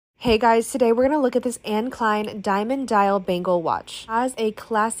Hey guys, today we're going to look at this Klein diamond dial bangle watch. It has a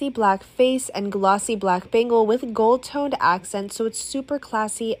classy black face and glossy black bangle with gold toned accents, so it's super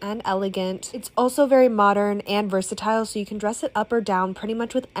classy and elegant. It's also very modern and versatile, so you can dress it up or down pretty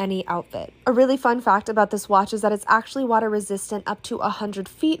much with any outfit. A really fun fact about this watch is that it's actually water resistant up to 100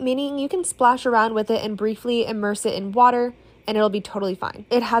 feet, meaning you can splash around with it and briefly immerse it in water and it'll be totally fine.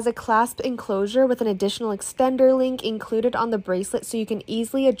 It has a clasp enclosure with an additional extender link included on the bracelet, so you can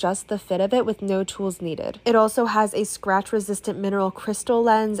easily adjust the fit of it with no tools needed. It also has a scratch resistant mineral crystal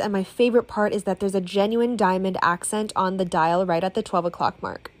lens, and my favorite part is that there's a genuine diamond accent on the dial right at the 12 o'clock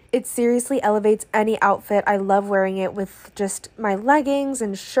mark. It seriously elevates any outfit. I love wearing it with just my leggings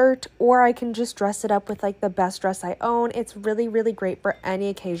and shirt, or I can just dress it up with like the best dress I own. It's really, really great for any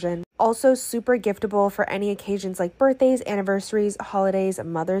occasion. Also super giftable for any occasions like birthdays, anniversaries, holidays,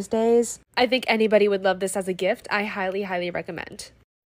 Mother's Days. I think anybody would love this as a gift. I highly, highly recommend.